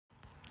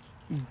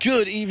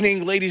Good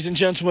evening, ladies and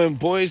gentlemen,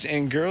 boys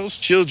and girls,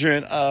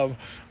 children of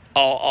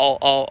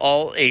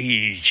all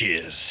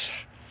ages.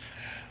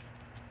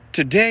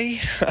 Today,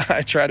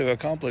 I try to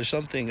accomplish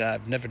something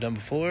I've never done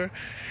before,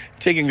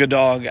 taking a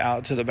dog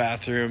out to the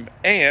bathroom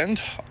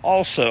and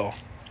also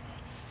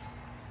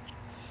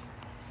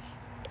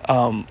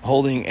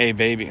holding a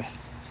baby.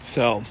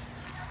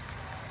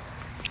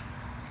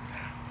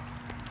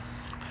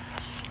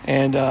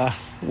 And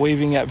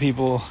waving at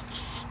people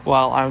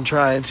while I'm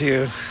trying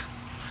to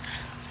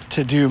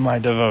do my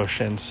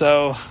devotion.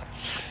 So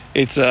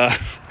it's the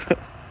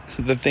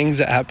things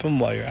that happen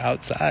while you're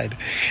outside,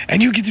 and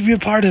you get to be a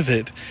part of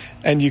it,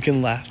 and you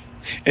can laugh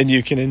and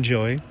you can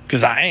enjoy,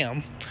 because I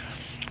am.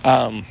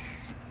 I'm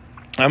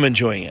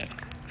enjoying it.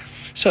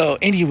 So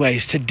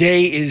anyways,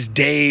 today is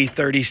day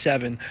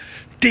 37.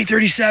 Day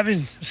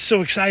 37.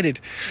 So excited.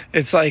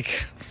 It's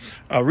like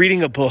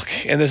reading a book,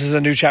 and this is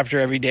a new chapter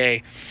every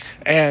day.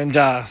 And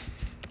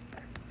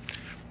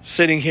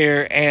sitting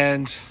here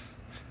and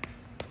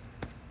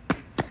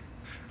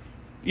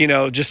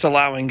just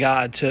allowing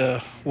God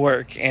to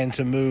work and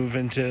to move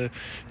and to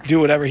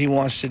do whatever he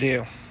wants to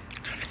do.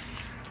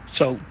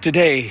 So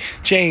today,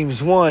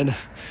 James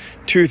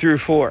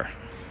 1:2-4.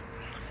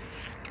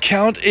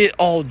 Count it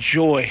all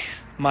joy,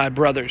 my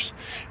brothers,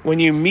 when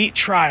you meet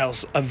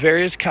trials of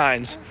various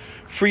kinds,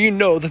 for you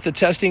know that the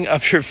testing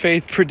of your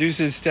faith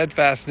produces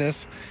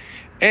steadfastness.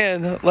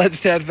 And let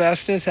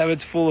steadfastness have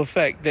its full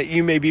effect, that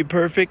you may be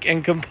perfect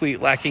and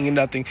complete, lacking in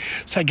nothing.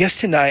 So I guess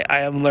tonight I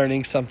am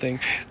learning something.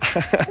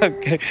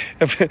 It's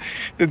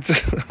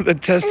the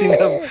testing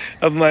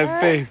of my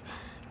faith.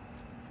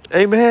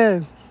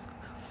 Amen.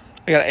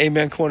 I got an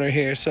amen corner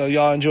here, so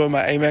y'all enjoy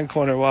my amen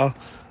corner while...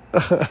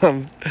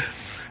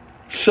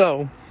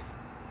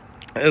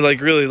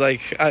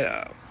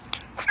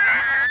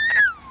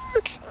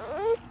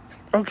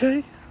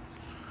 Okay.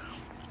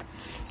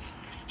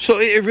 So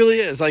it really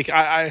is.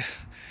 I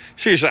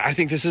seriously, I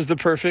think this is the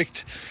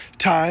perfect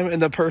time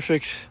and the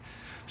perfect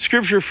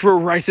scripture for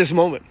right this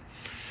moment.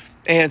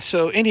 And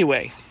so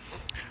anyway,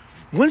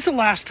 when's the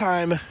last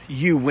time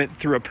you went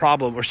through a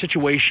problem or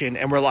situation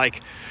and were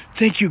like,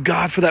 thank you,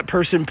 God, for that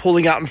person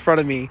pulling out in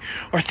front of me?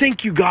 Or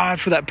thank you, God,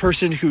 for that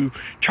person who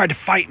tried to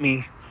fight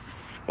me?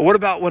 Or what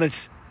about when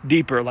it's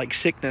deeper, like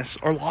sickness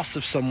or loss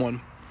of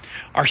someone?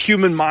 Our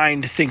human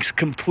mind thinks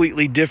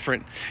completely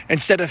different.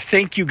 Instead of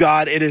thank you,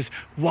 God, it is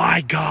why,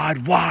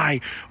 God,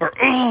 why? Or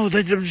God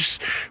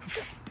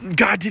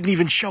didn't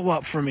even show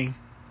up for me.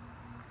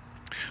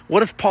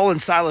 What if Paul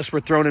and Silas were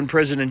thrown in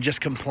prison and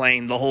just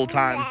complained the whole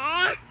time?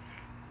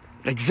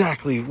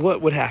 Exactly.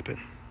 What would happen?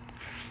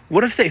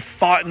 What if they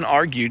fought and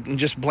argued and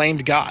just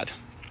blamed God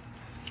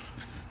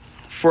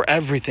for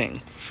everything?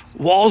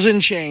 Walls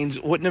and chains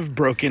wouldn't have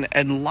broken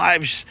and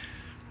lives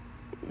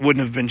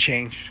wouldn't have been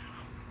changed.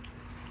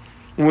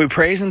 When we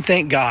praise and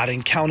thank God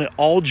and count it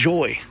all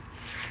joy,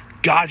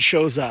 God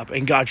shows up,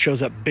 and God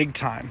shows up big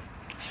time.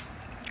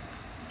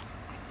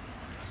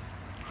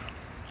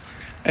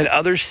 And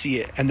others see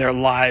it, and their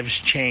lives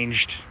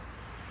changed.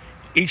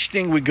 Each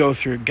thing we go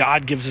through,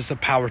 God gives us the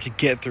power to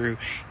get through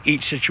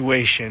each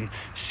situation,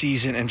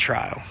 season, and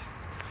trial.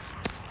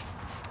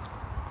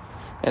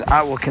 And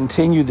I will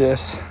continue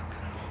this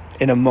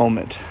in a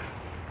moment.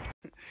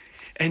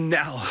 And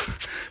now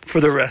for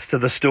the rest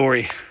of the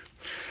story.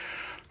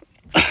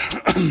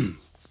 And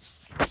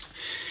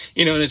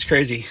it's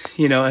crazy,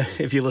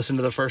 if you listen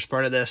to the first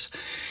part of this,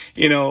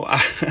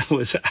 I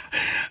was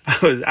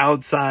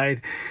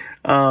outside,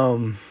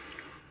 had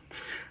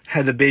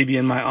the baby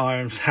in my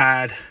arms,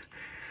 had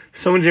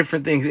so many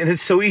different things. And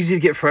it's so easy to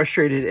get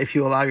frustrated if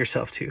you allow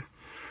yourself to.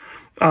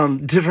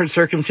 Different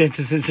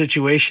circumstances and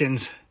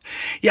situations.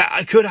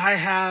 Yeah, could I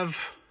have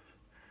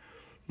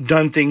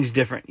done things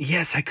different?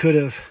 Yes, I could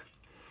have.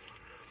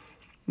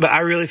 But I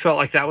really felt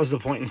like that was the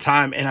point in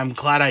time, and I'm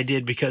glad I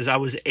did, because I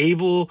was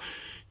able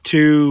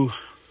to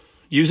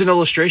use an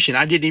illustration.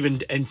 I didn't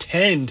even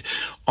intend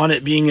on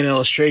it being an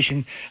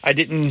illustration. I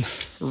didn't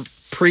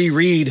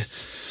pre-read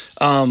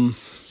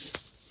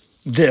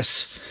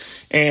this.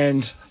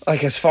 And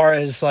as far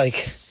as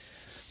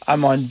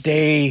I'm on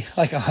day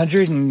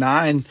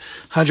 109,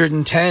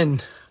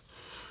 110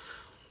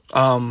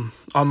 on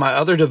my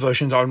other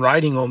devotions on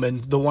writing them,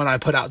 and the one I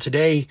put out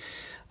today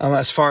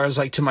as far as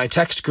to my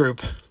text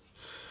group.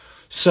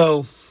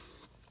 So,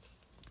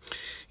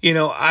 it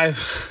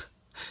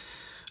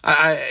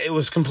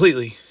was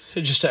completely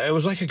it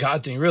was like a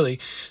God thing, really,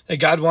 that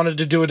God wanted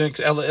to do an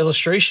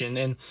illustration,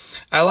 and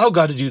I allow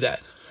God to do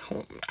that.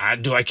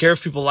 Do I care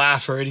if people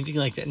laugh or anything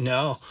like that?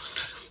 No.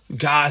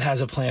 God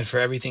has a plan for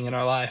everything in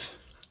our life.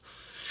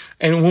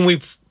 And when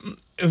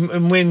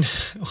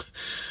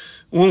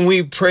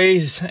we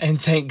praise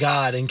and thank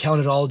God and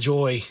count it all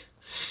joy,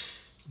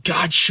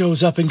 God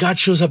shows up, and God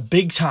shows up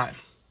big time.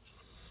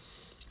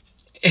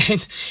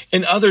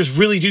 And others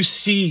really do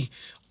see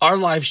our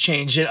lives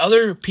change and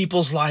other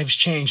people's lives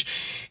change.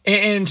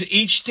 And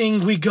each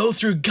thing we go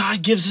through,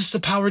 God gives us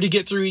the power to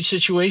get through each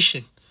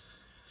situation.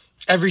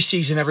 Every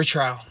season, every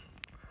trial.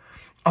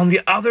 On the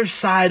other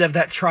side of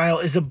that trial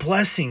is a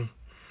blessing.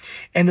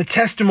 and the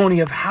testimony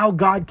of how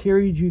God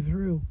carried you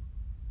through.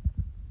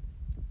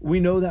 We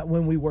know that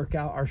when we work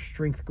out, our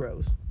strength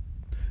grows.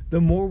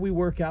 The more we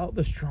work out,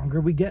 the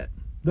stronger we get,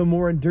 the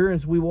more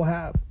endurance we will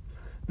have.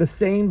 The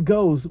same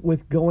goes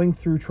with going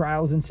through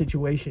trials and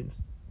situations.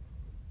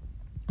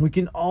 We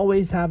can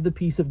always have the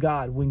peace of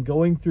God when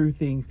going through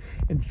things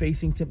and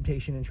facing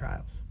temptation and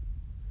trials.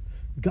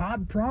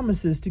 God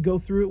promises to go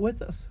through it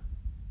with us.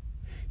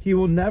 He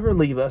will never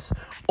leave us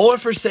or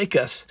forsake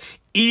us,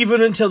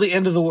 even until the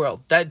end of the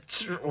world.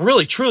 That's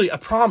really, truly a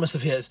promise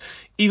of His,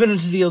 even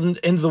until the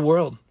end of the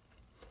world.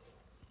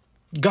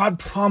 God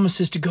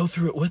promises to go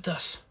through it with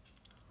us.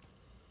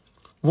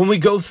 When we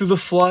go through the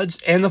floods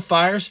and the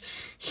fires,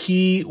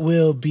 He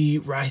will be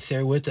right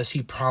there with us.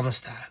 He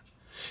promised that.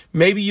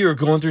 Maybe you're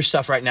going through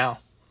stuff right now.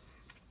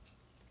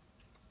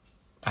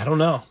 I don't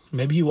know.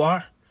 Maybe you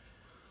are.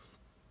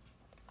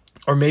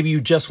 Or maybe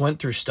you just went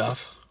through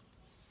stuff.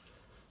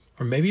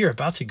 Or maybe you're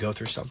about to go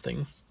through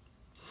something.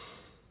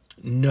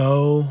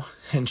 Know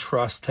and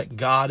trust that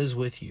God is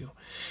with you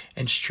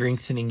and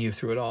strengthening you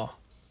through it all.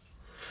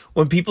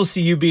 When people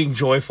see you being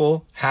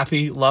joyful,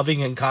 happy,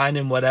 loving, and kind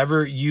in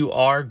whatever you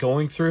are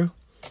going through,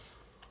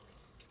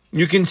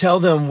 you can tell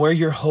them where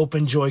your hope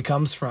and joy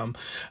comes from.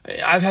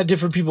 I've had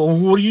different people,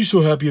 what are you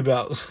so happy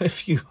about?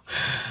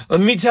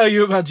 Let me tell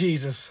you about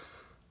Jesus.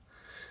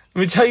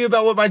 Let me tell you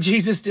about what my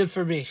Jesus did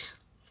for me.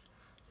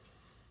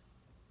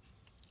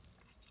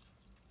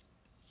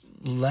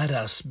 Let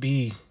us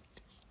be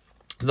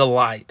the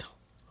light.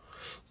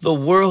 The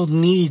world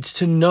needs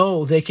to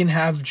know they can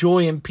have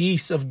joy and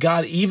peace of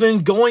God,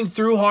 even going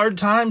through hard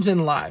times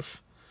in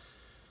life.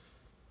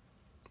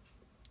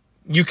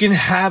 You can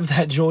have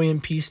that joy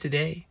and peace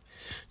today.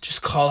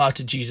 Just call out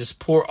to Jesus.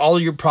 Pour all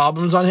your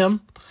problems on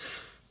Him.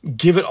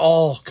 Give it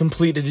all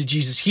completely to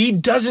Jesus. He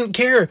doesn't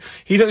care.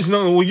 He doesn't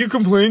know, well, you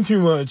complain too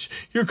much.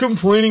 You're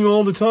complaining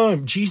all the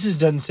time. Jesus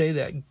doesn't say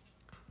that.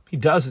 He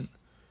doesn't.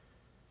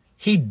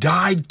 He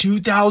died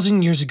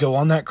 2,000 years ago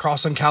on that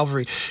cross on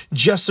Calvary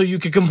just so you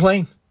could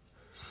complain.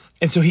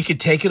 And so He could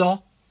take it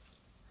all.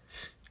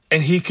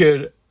 And He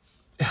could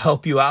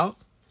help you out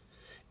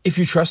if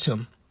you trust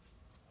Him.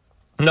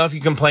 Now, if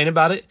you complain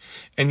about it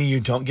and you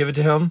don't give it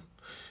to Him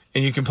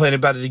and you complain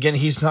about it again,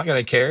 He's not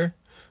going to care.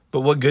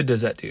 But what good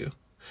does that do?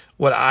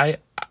 What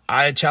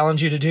I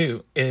challenge you to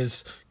do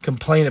is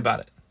complain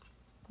about it.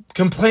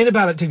 Complain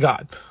about it to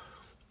God.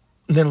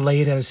 Then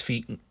lay it at His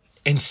feet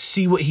and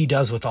see what He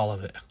does with all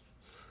of it.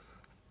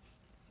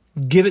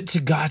 Give it to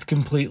God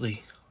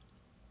completely.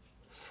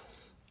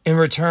 In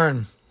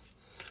return,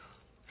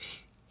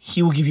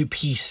 He will give you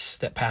peace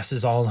that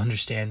passes all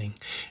understanding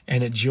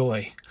and a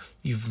joy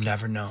you've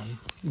never known.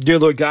 Dear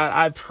Lord God,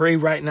 I pray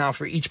right now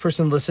for each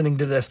person listening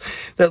to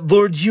this, that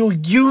Lord, you'll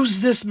use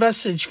this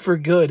message for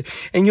good,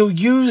 and you'll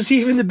use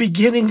even the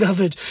beginning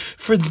of it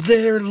for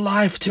their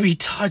life to be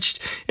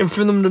touched, and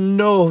for them to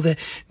know that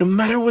no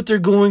matter what they're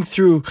going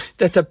through,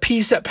 that the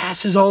peace that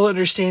passes all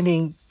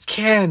understanding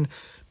can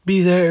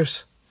be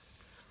theirs.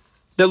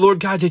 That, Lord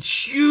God,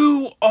 that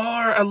you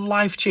are a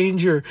life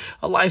changer,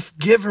 a life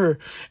giver,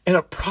 and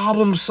a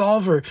problem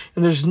solver.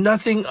 And there's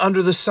nothing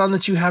under the sun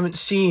that you haven't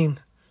seen.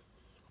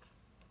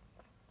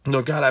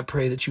 Lord God, I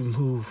pray that you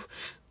move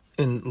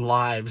in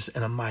lives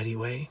in a mighty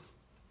way.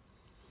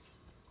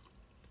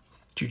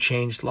 That you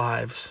change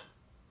lives,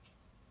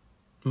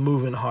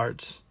 move in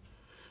hearts,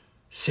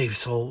 save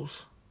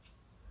souls.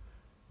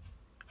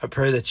 I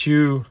pray that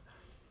you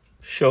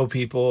show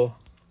people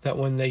that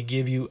when they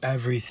give you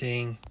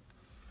everything,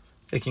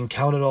 they can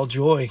count it all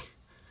joy,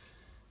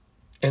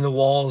 and the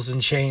walls and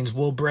chains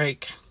will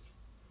break.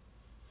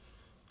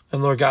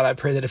 And Lord God, I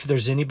pray that if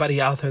there's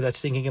anybody out there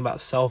that's thinking about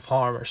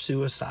self-harm or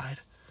suicide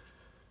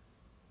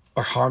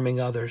or harming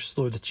others,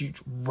 Lord, that you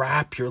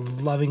wrap your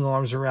loving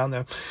arms around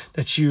them,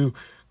 that you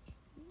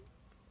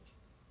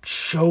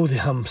show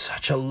them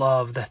such a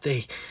love that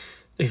they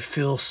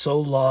feel so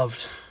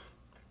loved.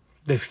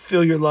 They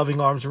feel your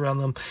loving arms around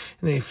them,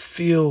 and they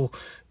feel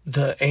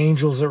the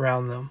angels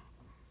around them.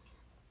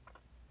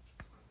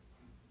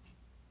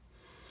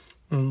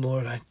 And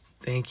Lord, I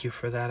thank you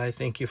for that. I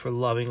thank you for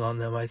loving on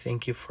them. I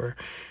thank you for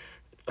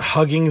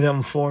hugging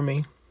them for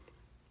me.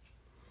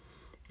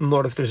 And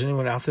Lord, if there's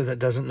anyone out there that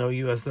doesn't know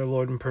you as their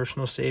Lord and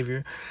personal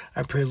Savior,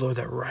 I pray, Lord,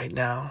 that right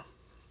now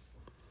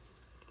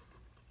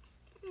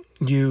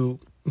you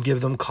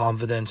give them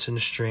confidence and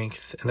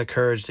strength and the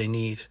courage they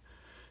need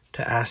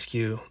to ask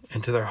you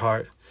into their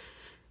heart.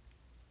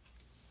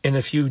 And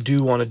if you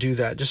do want to do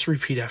that, just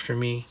repeat after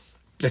me.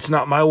 It's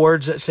not my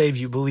words that save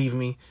you, believe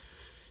me.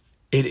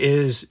 It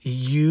is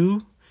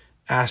you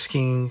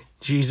asking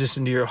Jesus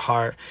into your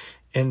heart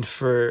and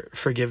for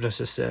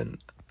forgiveness of sin.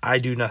 I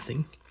do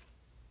nothing.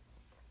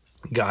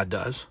 God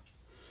does.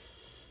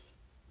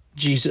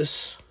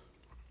 Jesus,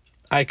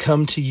 I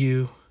come to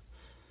you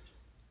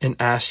and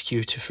ask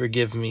you to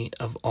forgive me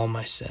of all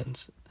my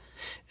sins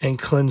and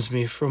cleanse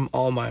me from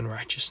all my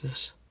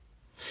unrighteousness.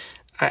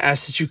 I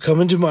ask that you come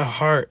into my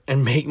heart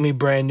and make me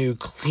brand new.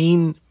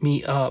 Clean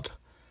me up.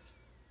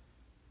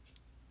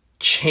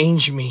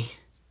 Change me.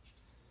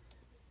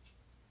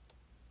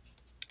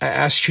 I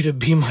ask you to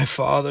be my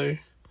Father.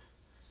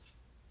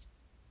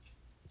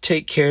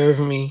 Take care of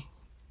me.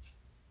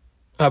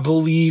 I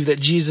believe that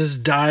Jesus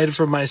died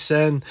for my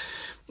sin,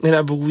 and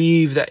I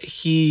believe that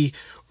he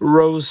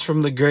rose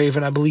from the grave,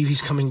 and I believe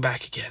he's coming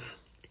back again.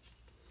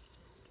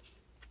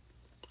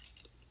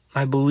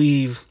 I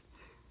believe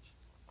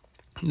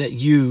that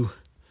you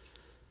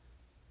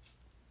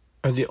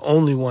are the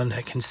only one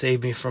that can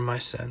save me from my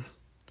sin.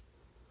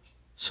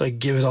 So I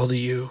give it all to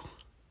you.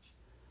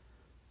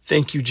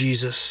 Thank you,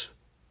 Jesus,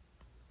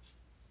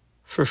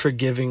 for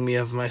forgiving me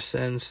of my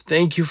sins.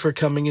 Thank you for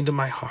coming into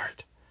my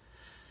heart.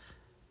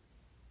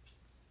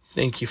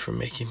 Thank you for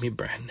making me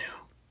brand new.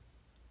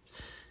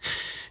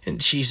 In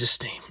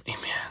Jesus' name,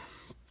 amen.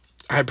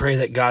 I pray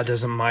that God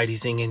does a mighty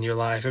thing in your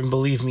life. And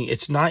believe me,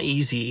 it's not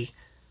easy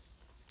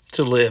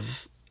to live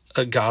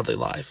a godly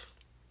life,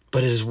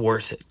 but it is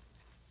worth it.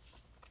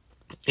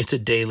 It's a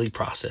daily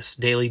process,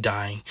 daily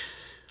dying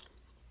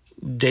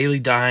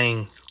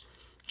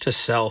to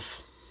self,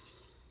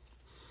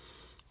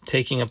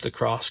 taking up the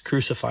cross,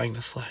 crucifying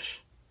the flesh.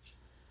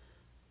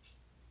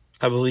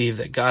 I believe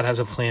that God has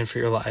a plan for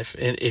your life.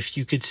 And if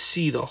you could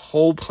see the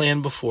whole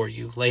plan before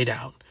you laid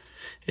out,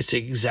 it's the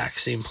exact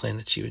same plan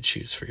that you would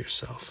choose for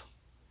yourself.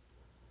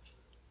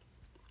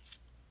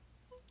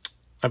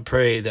 I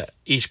pray that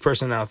each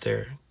person out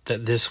there,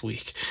 that this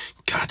week,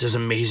 God does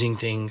amazing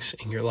things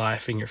in your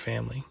life and your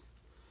family.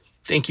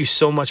 Thank you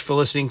so much for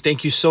listening.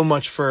 Thank you so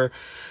much for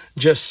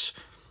just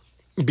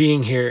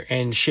being here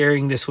and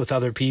sharing this with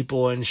other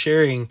people and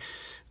sharing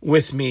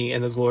with me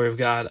in the glory of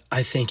God.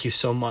 I thank you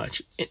so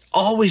much. And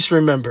always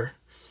remember,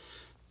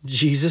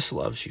 Jesus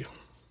loves you.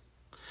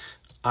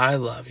 I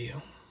love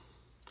you.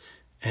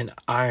 And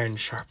iron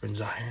sharpens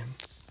iron.